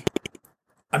me,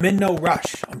 I'm in no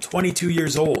rush. I'm 22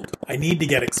 years old. I need to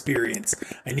get experience.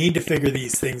 I need to figure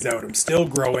these things out. I'm still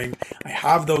growing. I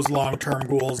have those long-term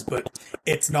goals, but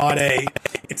it's not a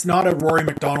Rory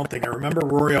McDonald thing. I remember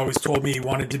Rory always told me he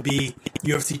wanted to be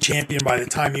UFC champion by the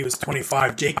time he was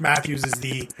 25. Jake Matthews is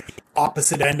the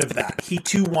opposite end of that. He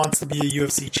too wants to be a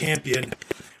UFC champion,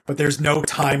 but there's no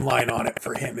timeline on it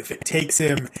for him. If it takes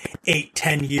him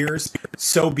 8-10 years,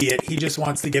 so be it. He just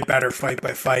wants to get better fight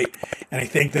by fight. And I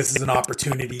think this is an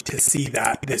opportunity to see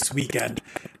that this weekend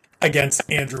against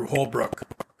Andrew Holbrook.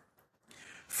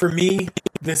 For me,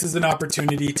 this is an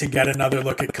opportunity to get another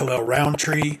look at Khalil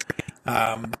Roundtree,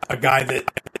 a guy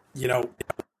that,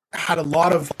 had a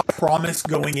lot of promise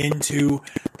going into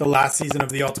the last season of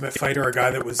The Ultimate Fighter, a guy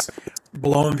that was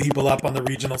blowing people up on the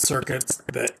regional circuits,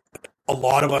 that a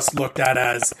lot of us looked at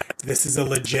as this is a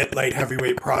legit light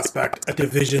heavyweight prospect, a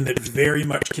division that very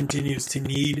much continues to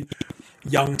need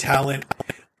young talent.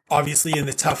 Obviously, in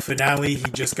the tough finale, he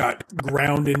just got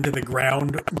ground into the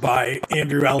ground by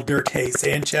Andrew Alderte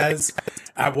Sanchez.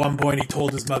 At one point, he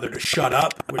told his mother to shut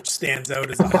up, which stands out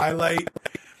as a highlight.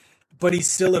 But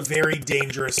he's still a very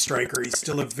dangerous striker. He's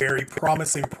still a very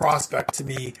promising prospect to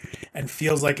me, and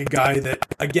feels like a guy that,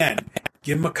 again,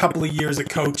 give him a couple of years of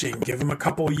coaching, give him a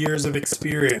couple of years of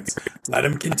experience, let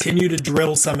him continue to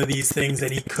drill some of these things,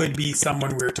 and he could be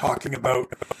someone we're talking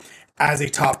about as a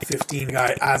top 15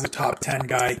 guy, as a top 10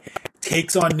 guy.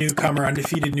 Takes on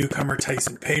undefeated newcomer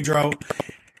Tyson Pedro.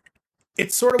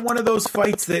 it's sort of one of those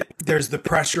fights that there's the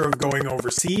pressure of going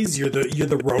overseas. You're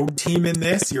the road team in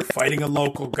this. You're fighting a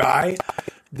local guy.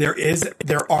 There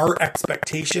are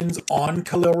expectations on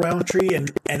Khalil Roundtree,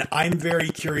 and I'm very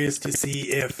curious to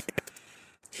see if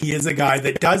he is a guy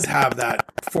that does have that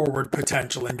forward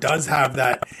potential and does have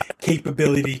that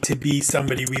capability to be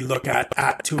somebody we look at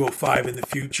 205 in the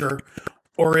future,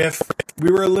 or if we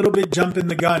were a little bit jumping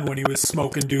the gun when he was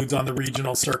smoking dudes on the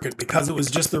regional circuit because it was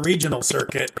just the regional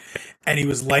circuit and he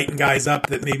was lighting guys up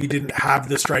that maybe didn't have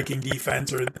the striking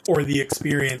defense or the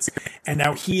experience, and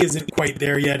now he isn't quite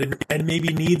there yet and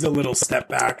maybe needs a little step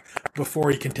back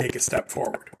before he can take a step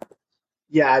forward.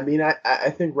 Yeah, I mean, I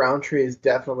think Roundtree is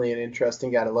definitely an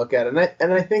interesting guy to look at, and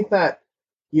I think that,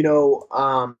 you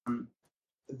know,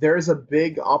 there's a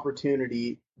big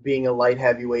opportunity being a light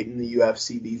heavyweight in the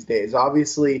UFC these days.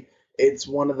 Obviously, it's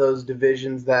one of those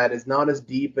divisions that is not as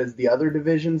deep as the other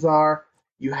divisions are.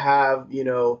 You have, you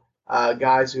know,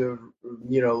 guys who have,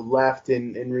 you know, left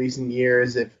in recent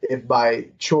years, if by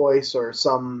choice, or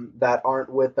some that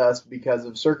aren't with us because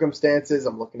of circumstances.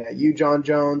 I'm looking at you, John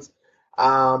Jones.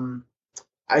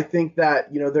 I think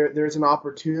that, you know, there's an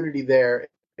opportunity there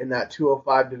in that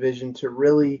 205 division to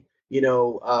really, you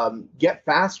know, get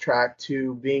fast tracked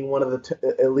to being one of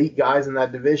the elite guys in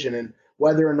that division. And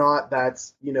whether or not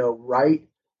that's, you know, right,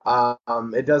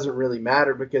 it doesn't really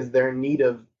matter because they're in need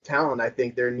of talent. I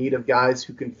think they're in need of guys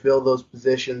who can fill those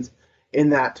positions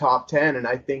in that top 10. And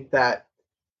I think that,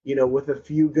 you know, with a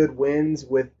few good wins,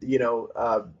 with, you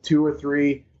know, 2 or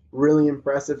 3 really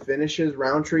impressive finishes,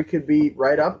 Roundtree could be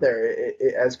right up there.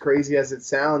 As crazy as it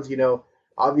sounds, you know,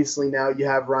 obviously now you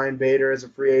have Ryan Bader as a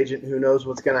free agent. Who knows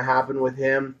what's going to happen with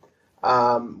him?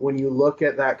 When you look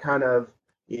at that kind of,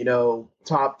 you know,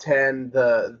 top 10,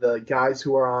 the guys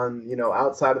who are on, you know,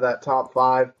 outside of that top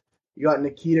 5, you got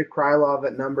Nikita Krylov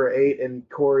at number 8 and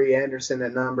Corey Anderson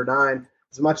at number 9.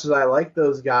 As much as I like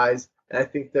those guys, and I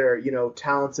think they're, you know,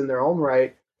 talents in their own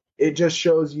right, it just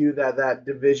shows you that that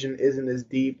division isn't as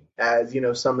deep as, you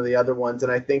know, some of the other ones.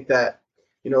 And I think that,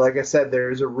 you know, like I said,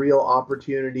 there's a real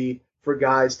opportunity for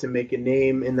guys to make a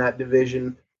name in that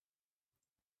division,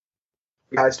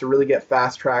 guys to really get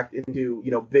fast-tracked into, you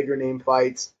know, bigger name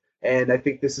fights. And I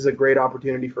think this is a great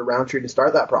opportunity for Roundtree to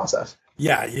start that process.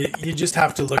 Yeah, you just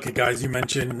have to look at guys. You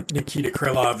mentioned Nikita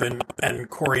Krylov and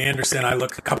Corey Anderson. I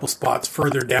look a couple spots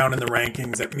further down in the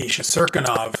rankings at Misha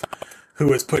Serkinov,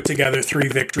 who has put together 3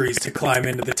 victories to climb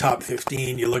into the top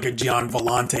 15. You look at Gian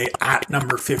Vellante at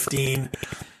number 15.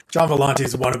 Gian Vellante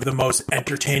is one of the most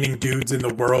entertaining dudes in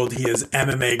the world. He is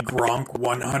MMA Gronk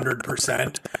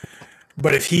 100%.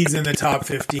 But if he's in the top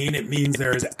 15, it means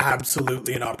there is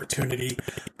absolutely an opportunity.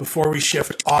 Before we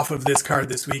shift off of this card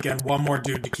this weekend, one more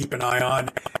dude to keep an eye on.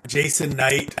 Jason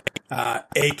Knight,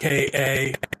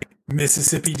 a.k.a.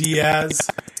 Mississippi Diaz.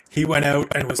 He went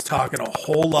out and was talking a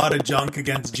whole lot of junk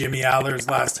against Jimmy Allers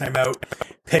last time out.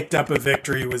 Picked up a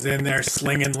victory, was in there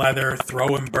slinging leather,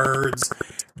 throwing birds,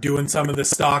 doing some of the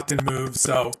Stockton moves.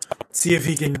 So see if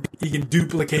he can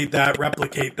duplicate that,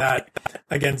 replicate that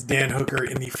against Dan Hooker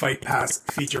in the Fight Pass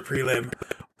feature prelim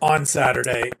on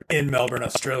Saturday in Melbourne,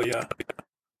 Australia.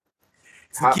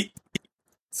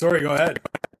 Sorry, go ahead.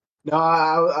 No,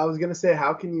 I was going to say,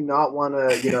 how can you not want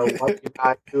to, you know, watch a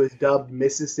guy who is dubbed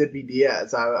Mississippi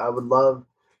Diaz? I would love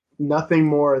nothing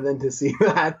more than to see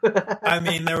that. I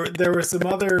mean, there were some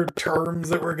other terms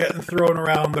that were getting thrown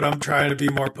around, but I'm trying to be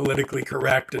more politically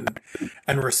correct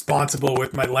and responsible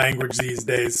with my language these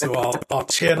days. So I'll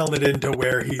channel it into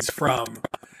where he's from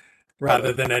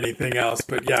rather than anything else.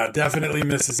 But yeah, definitely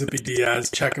Mississippi Diaz.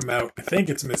 Check him out. I think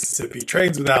it's Mississippi.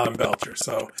 Trains with Alan Belcher.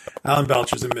 So Alan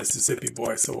Belcher's a Mississippi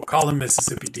boy. So we'll call him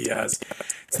Mississippi Diaz.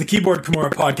 It's the Keyboard Kimura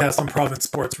Podcast on Province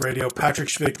Sports Radio. Patrick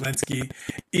Schwick-Linsky,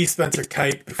 E. Spencer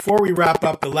Kite. Before we wrap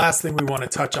up, the last thing we want to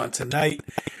touch on tonight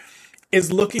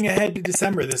is looking ahead to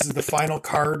December. This is the final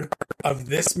card of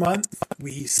this month.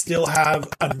 We still have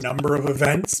a number of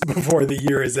events before the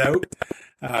year is out.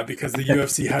 Because the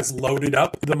UFC has loaded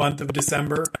up the month of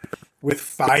December with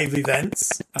 5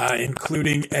 events,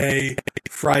 including a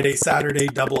Friday-Saturday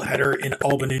doubleheader in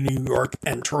Albany, New York,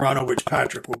 and Toronto, which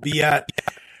Patrick will be at.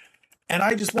 And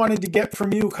I just wanted to get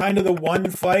from you kind of the one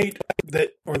fight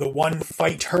or the one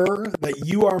fighter that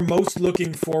you are most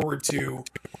looking forward to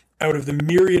out of the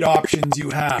myriad options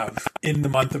you have in the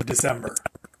month of December.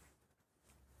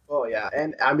 Oh yeah,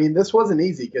 and I mean this wasn't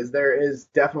easy because there is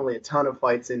definitely a ton of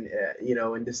fights in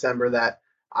in December that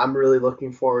I'm really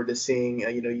looking forward to seeing.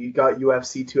 You got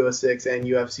UFC 206 and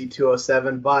UFC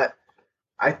 207, but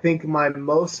I think my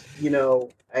most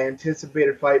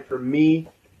anticipated fight for me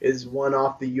is one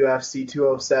off the UFC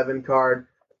 207 card: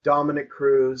 Dominic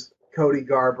Cruz, Cody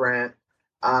Garbrandt.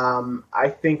 I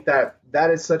think that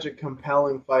is such a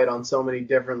compelling fight on so many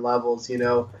different levels.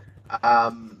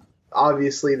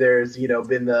 Obviously there's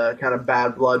been the kind of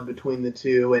bad blood between the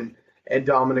two, and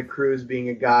Dominic Cruz being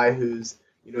a guy who's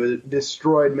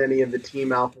destroyed many of the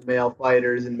Team Alpha Male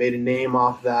fighters and made a name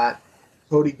off that.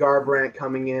 Cody Garbrandt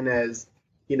coming in as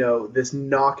this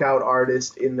knockout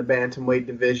artist in the bantamweight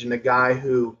division, a guy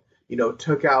who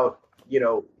took out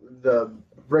the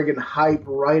friggin' hype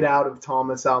right out of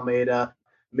Thomas Almeida,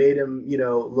 made him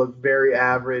look very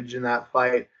average in that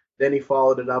fight. Then he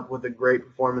followed it up with a great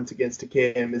performance against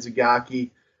Takeya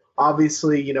Mizugaki.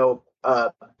 Obviously,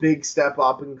 a big step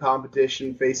up in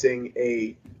competition facing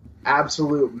a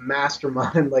absolute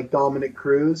mastermind like Dominic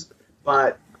Cruz.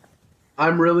 But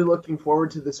I'm really looking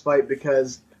forward to this fight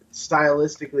because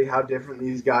stylistically how different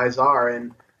these guys are.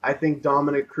 And I think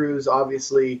Dominic Cruz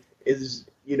obviously is,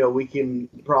 we can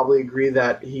probably agree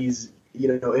that he's,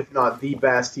 if not the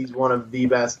best, he's one of the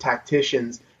best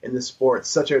tacticians in the sport.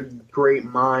 Such a great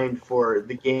mind for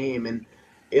the game. And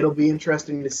it'll be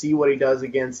interesting to see what he does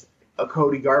against a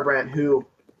Cody Garbrandt, who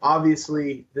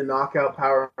obviously the knockout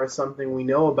power is something we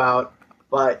know about,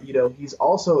 but, he's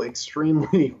also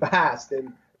extremely fast,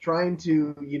 and trying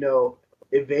to,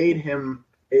 evade him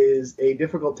is a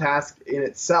difficult task in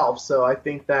itself. So I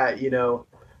think that,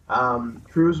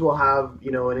 Cruz will have,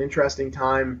 an interesting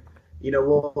time.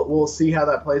 We'll see how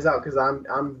that plays out, because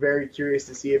I'm very curious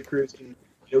to see if Cruz can,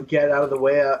 get out of the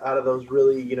way out of those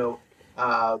really,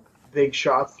 big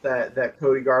shots that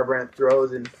Cody Garbrandt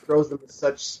throws, and throws them with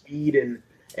such speed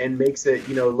and makes it,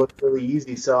 look really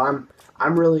easy. So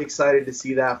I'm really excited to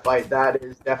see that fight. That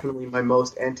is definitely my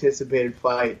most anticipated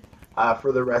fight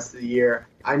for the rest of the year.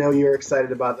 I know you're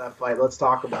excited about that fight. Let's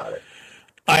talk about it.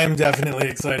 I am definitely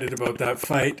excited about that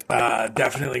fight.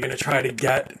 Definitely going to try to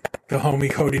get the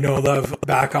homie Cody No Love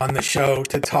back on the show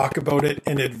to talk about it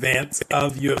in advance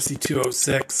of UFC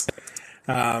 206.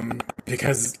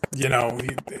 Because,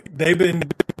 they've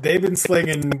been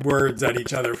slinging words at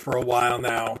each other for a while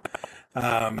now.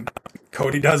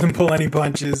 Cody doesn't pull any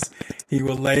punches. He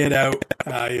will lay it out.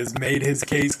 He has made his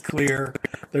case clear.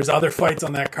 There's other fights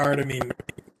on that card. I mean,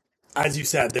 as you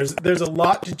said, there's a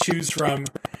lot to choose from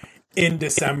in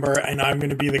December, and I'm going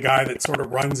to be the guy that sort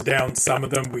of runs down some of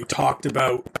them. We talked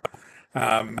about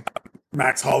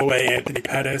Max Holloway, Anthony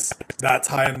Pettis. That's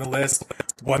high on the list.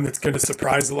 One that's going to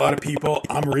surprise a lot of people.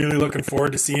 I'm really looking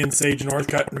forward to seeing Sage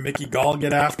Northcutt and Mickey Gall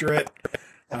get after it.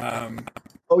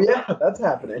 Oh yeah, that's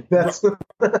happening.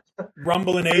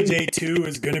 Rumble and AJ2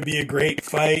 is going to be a great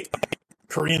fight.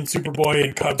 Korean Superboy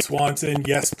and Cub Swanson,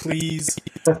 yes please.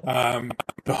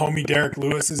 The homie Derek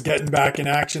Lewis is getting back in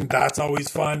action. That's always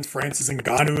fun. Francis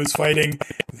Ngannou is fighting.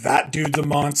 That dude's a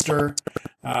monster.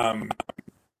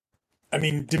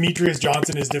 Demetrius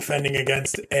Johnson is defending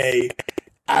against a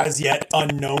as yet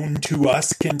unknown to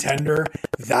us contender.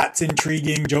 That's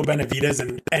intriguing. Joe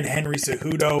Benavidez and Henry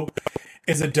Cejudo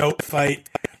is a dope fight.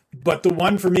 But the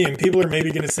one for me, and people are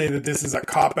maybe going to say that this is a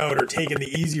cop-out or taking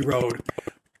the easy road,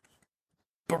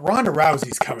 but Ronda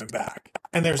Rousey's coming back.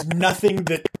 And there's nothing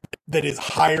that is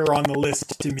higher on the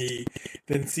list to me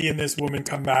than seeing this woman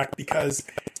come back, because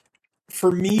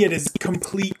for me it is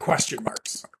complete question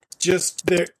marks. Just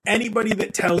anybody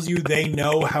that tells you they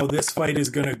know how this fight is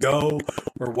going to go,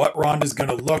 or what Ronda's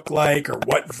going to look like, or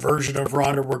what version of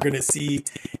Ronda we're going to see,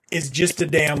 is just a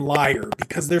damn liar,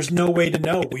 because there's no way to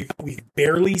know. We've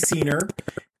barely seen her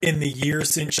in the year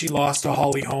since she lost to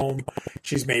Holly Holm.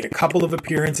 She's made a couple of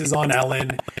appearances on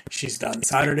Ellen. She's done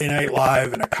Saturday Night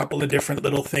Live and a couple of different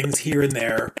little things here and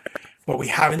there. But we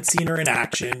haven't seen her in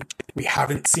action. We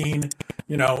haven't seen,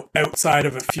 outside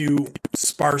of a few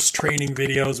sparse training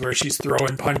videos where she's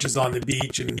throwing punches on the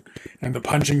beach and the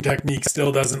punching technique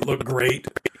still doesn't look great.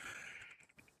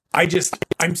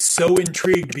 I'm so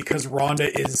intrigued, because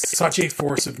Ronda is such a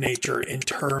force of nature in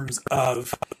terms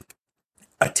of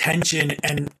attention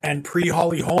and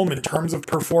pre-Holly Holm in terms of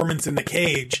performance in the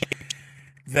cage,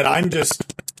 that I'm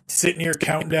just sitting here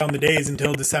counting down the days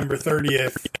until December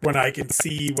 30th when I can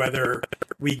see whether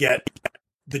we get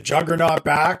the Juggernaut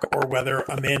back, or whether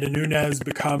Amanda Nunes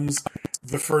becomes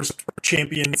the first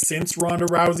champion since Ronda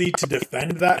Rousey to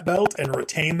defend that belt and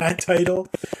retain that title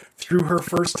through her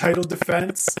first title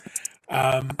defense.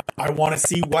 I want to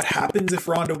see what happens if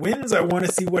Ronda wins. I want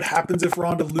to see what happens if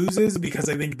Ronda loses, because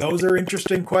I think those are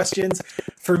interesting questions.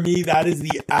 For me, that is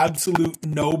the absolute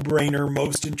no-brainer,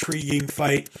 most intriguing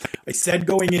fight. I said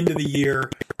going into the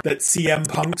year that CM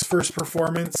Punk's first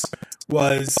performance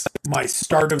was my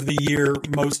start of the year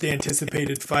most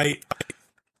anticipated fight.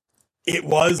 it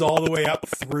was all the way up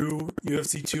through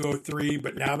UFC 203,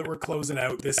 but now that we're closing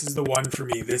out, this is the one for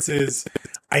me.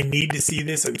 I need to see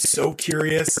this. I'm so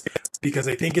curious because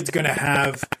I think it's going to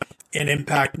have an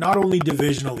impact not only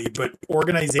divisionally, but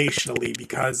organizationally,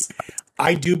 because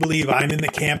I do believe I'm in the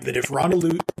camp that if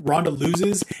Ronda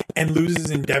loses and loses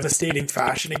in devastating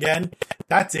fashion again,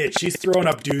 that's it. She's throwing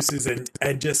up deuces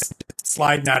and just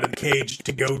sliding out of the cage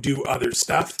to go do other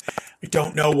stuff. I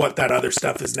don't know what that other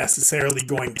stuff is necessarily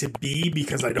going to be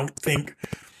because I don't think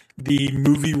the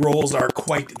movie roles are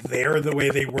quite there the way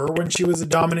they were when she was a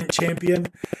dominant champion.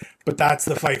 But that's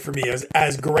the fight for me.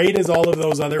 As great as all of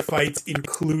those other fights,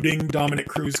 including Dominic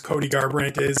Cruz, Cody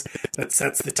Garbrandt is, that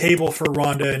sets the table for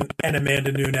Ronda and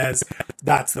Amanda Nunes,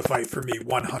 that's the fight for me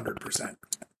 100%.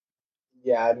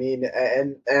 Yeah, I mean,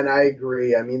 and I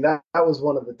agree. I mean, that was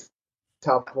one of the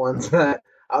tough ones that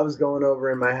I was going over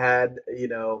in my head. You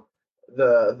know,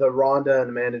 the Ronda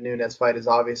and Amanda Nunes fight is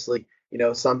obviously, you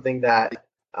know, something that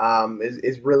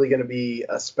is really going to be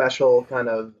a special kind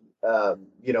of,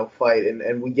 you know, fight.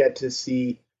 And we get to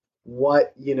see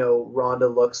what, you know, Ronda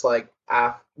looks like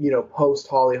you know, post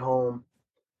Holly Holm.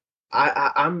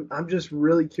 I'm just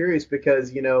really curious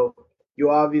because, you know,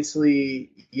 you obviously,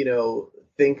 you know,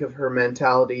 think of her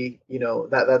mentality, you know,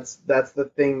 that's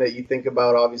the thing that you think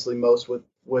about obviously most with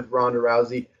Ronda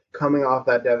Rousey coming off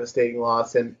that devastating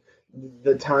loss and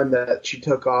the time that she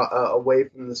took away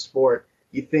from the sport.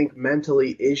 You think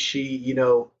mentally, is she, you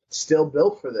know, still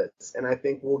built for this? And I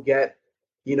think we'll get,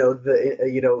 you know,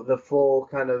 the full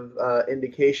kind of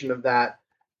indication of that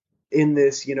in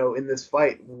this, you know, in this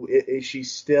fight. Is she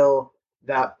still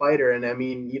that fighter? And I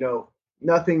mean, you know,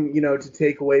 nothing, you know, to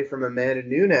take away from Amanda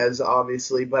Nunes,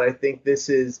 obviously, but I think this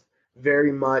is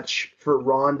very much for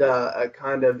Ronda a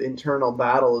kind of internal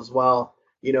battle as well.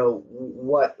 You know,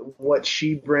 what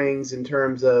she brings in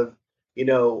terms of, you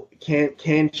know,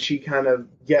 can she kind of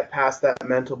get past that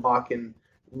mental block and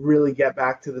really get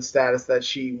back to the status that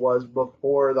she was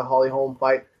before the Holly Holm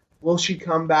fight? Will she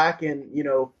come back and, you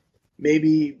know,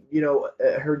 maybe, you know,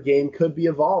 her game could be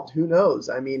evolved? Who knows?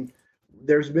 I mean,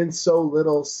 there's been so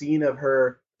little seen of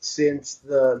her since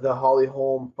the Holly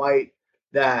Holm fight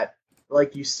that,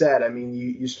 like you said, I mean,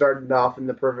 you started off in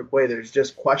the perfect way. There's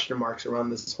just question marks around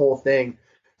this whole thing.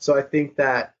 So I think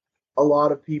that a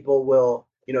lot of people will,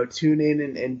 you know, tune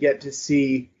in and get to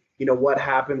see, you know, what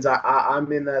happens.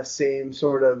 I'm in that same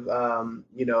sort of,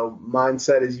 you know,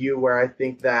 mindset as you, where I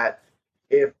think that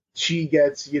if she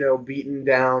gets, you know, beaten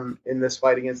down in this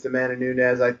fight against Amanda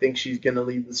Nunes, I think she's going to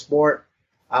leave the sport.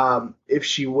 If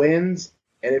she wins,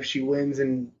 and if she wins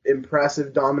in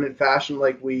impressive, dominant fashion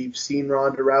like we've seen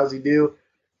Ronda Rousey do,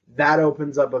 that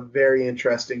opens up a very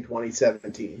interesting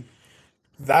 2017.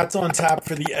 That's on tap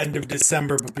for the end of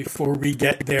December, but before we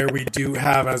get there, we do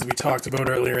have, as we talked about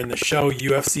earlier in the show,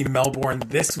 UFC Melbourne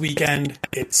this weekend.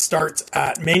 It starts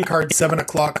at main card 7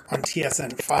 o'clock on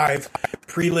TSN 5,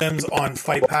 prelims on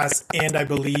Fight Pass, and I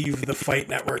believe the Fight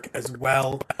Network as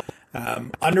well.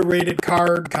 Underrated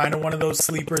card, kind of one of those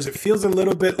sleepers. It feels a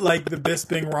little bit like the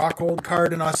Bisping Rockhold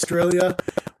card in Australia,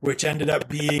 which ended up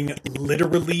being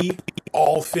literally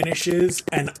all finishes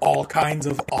and all kinds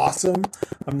of awesome.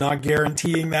 I'm not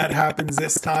guaranteeing that happens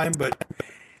this time, but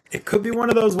it could be one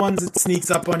of those ones that sneaks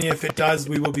up on you. If it does,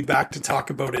 we will be back to talk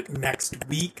about it next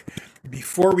week.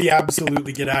 Before we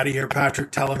absolutely get out of here,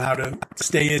 Patrick, tell them how to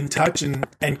stay in touch and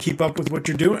keep up with what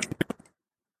you're doing.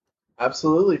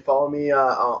 Absolutely. Follow me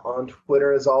on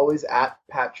Twitter, as always, at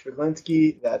Pat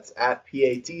Chwiglinski. That's at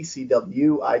PATCWIKLINSKI.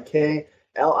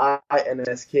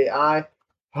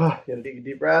 Gotta take a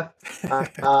deep breath.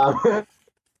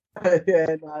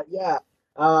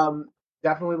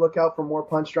 Definitely look out for more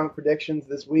Punch Drunk predictions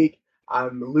this week.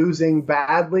 I'm losing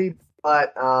badly,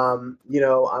 but you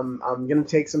know, I'm gonna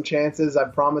take some chances. I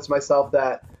promised myself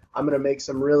that I'm gonna make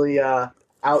some really out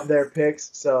there picks.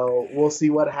 So we'll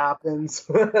see what happens.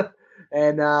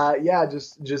 And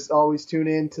just always tune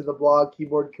in to the blog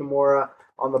Keyboard Kimura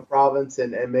on the province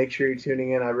and make sure you're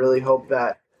tuning in. I really hope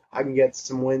that I can get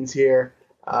some wins here.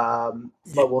 But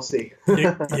we'll see.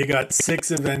 you got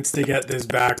 6 events to get this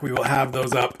back. We will have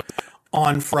those up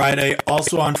on Friday.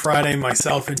 Also on Friday,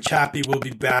 myself and Chappie will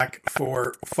be back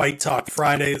for Fight Talk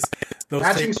Fridays.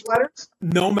 Matching sweaters?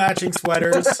 No matching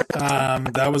sweaters.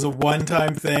 That was a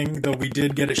one-time thing, though we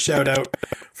did get a shout-out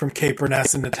from Kate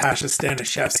Burness and Natasha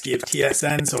Stanishevsky of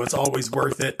TSN, so it's always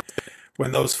worth it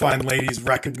when those fine ladies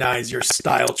recognize your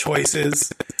style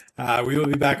choices. We will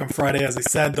be back on Friday. As I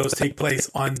said, those take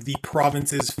place on the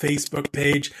province's Facebook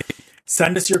page.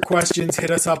 Send us your questions.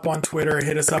 Hit us up on Twitter.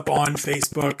 Hit us up on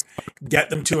Facebook. Get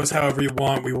them to us however you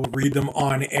want. We will read them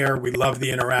on air. We love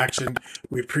the interaction.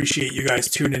 We appreciate you guys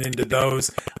tuning into those.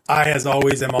 I, as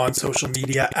always, am on social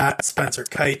media at Spencer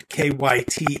Kite,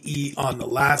 Kyte on the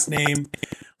last name.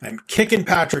 I'm kicking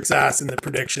Patrick's ass in the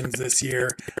predictions this year.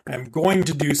 I'm going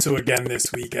to do so again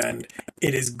this weekend.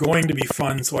 It is going to be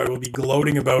fun, so I will be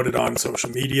gloating about it on social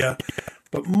media.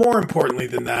 But more importantly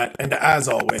than that, and as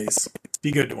always,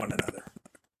 be good to one another.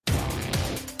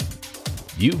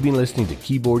 You've been listening to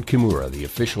Keyboard Kimura, the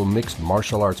official mixed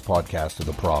martial arts podcast of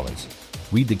the province.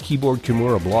 Read the Keyboard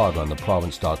Kimura blog on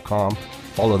theprovince.com,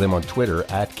 follow them on Twitter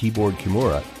at Keyboard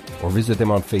Kimura, or visit them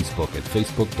on Facebook at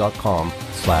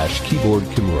facebook.com/Keyboard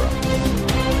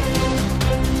Kimura.